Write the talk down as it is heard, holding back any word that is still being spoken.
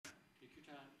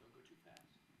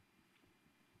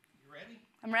Ready?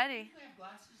 I'm ready. Do you have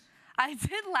glasses? I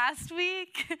did last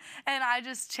week, and I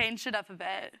just changed it up a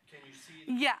bit. Can you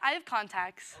see? Yeah, I have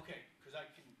contacts. Okay, because I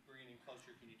can bring it in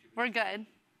closer if you need to. We're good.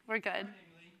 We're good. All right,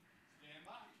 Emily, stand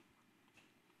by.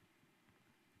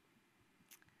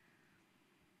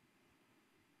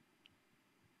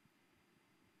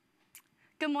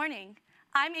 Good morning.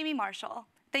 I'm AmyLeighMarshall.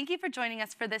 Thank you for joining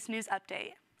us for this news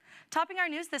update. Topping our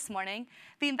news this morning,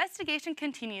 the investigation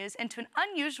continues into an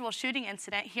unusual shooting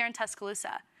incident here in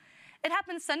Tuscaloosa. It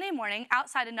happened Sunday morning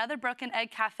outside another Broken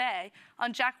Egg Cafe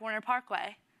on Jack Warner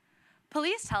Parkway.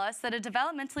 Police tell us that a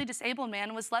developmentally disabled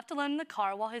man was left alone in the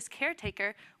car while his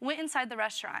caretaker went inside the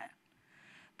restaurant.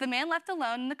 The man left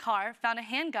alone in the car found a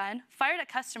handgun fired at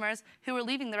customers who were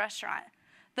leaving the restaurant.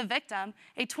 The victim,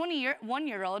 a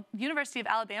 21-year-old University of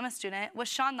Alabama student, was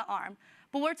shot in the arm,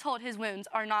 but we're told his wounds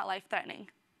are not life-threatening.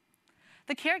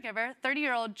 The caregiver,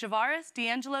 30-year-old Javaris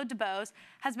D'Angelo DeBose,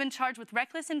 has been charged with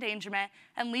reckless endangerment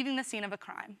and leaving the scene of a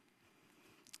crime.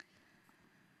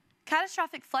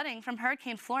 Catastrophic flooding from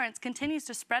Hurricane Florence continues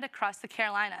to spread across the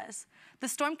Carolinas. The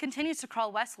storm continues to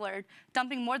crawl westward,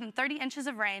 dumping more than 30 inches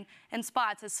of rain in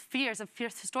spots as fears of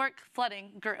historic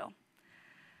flooding grew.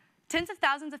 Tens of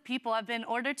thousands of people have been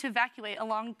ordered to evacuate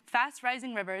along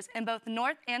fast-rising rivers in both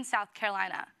North and South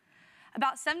Carolina.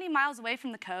 About 70 miles away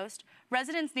from the coast,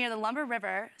 residents near the Lumber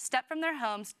River stepped from their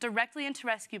homes directly into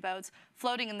rescue boats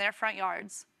floating in their front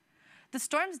yards. The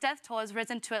storm's death toll has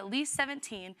risen to at least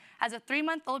 17 as a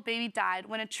 3-month-old baby died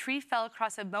when a tree fell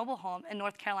across a mobile home in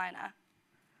North Carolina.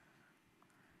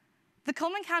 The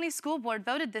Coleman County School Board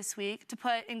voted this week to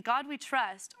put "In God We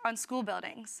Trust" on school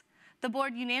buildings. The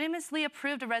board unanimously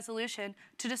approved a resolution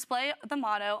to display the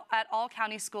motto at all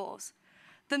county schools.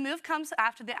 The move comes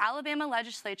after the Alabama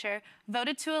legislature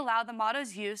voted to allow the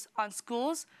motto's use on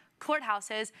schools,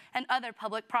 courthouses, and other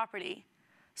public property.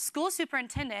 School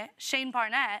Superintendent Shane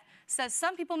Barnett says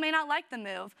some people may not like the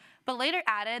move, but later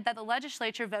added that the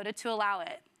legislature voted to allow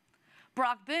it.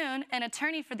 Brock Boone, an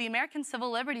attorney for the American Civil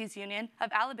Liberties Union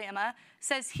of Alabama,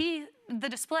 says the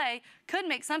display could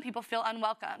make some people feel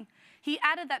unwelcome. He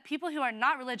added that people who are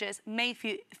not religious may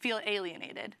feel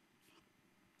alienated.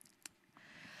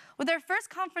 With their first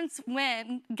conference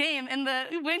game in the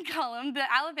win column, the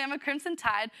Alabama Crimson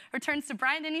Tide returns to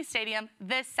Bryant-Denny Stadium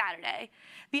this Saturday.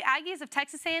 The Aggies of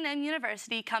Texas A&M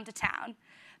University come to town.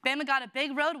 Bama got a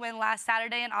big road win last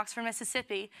Saturday in Oxford,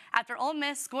 Mississippi. After Ole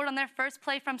Miss scored on their first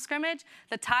play from scrimmage,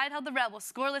 the Tide held the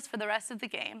Rebels scoreless for the rest of the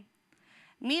game.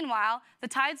 Meanwhile, the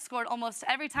Tide scored almost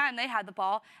every time they had the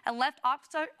ball and left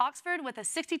Oxford with a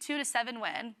 62-7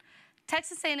 win.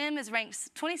 Texas A&M is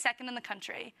ranked 22nd in the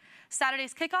country.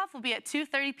 Saturday's kickoff will be at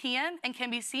 2:30 p.m. and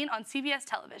can be seen on CBS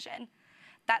television.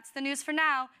 That's the news for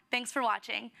now. Thanks for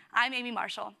watching. I'm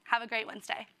AmyLeighMarshall. Have a great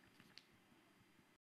Wednesday.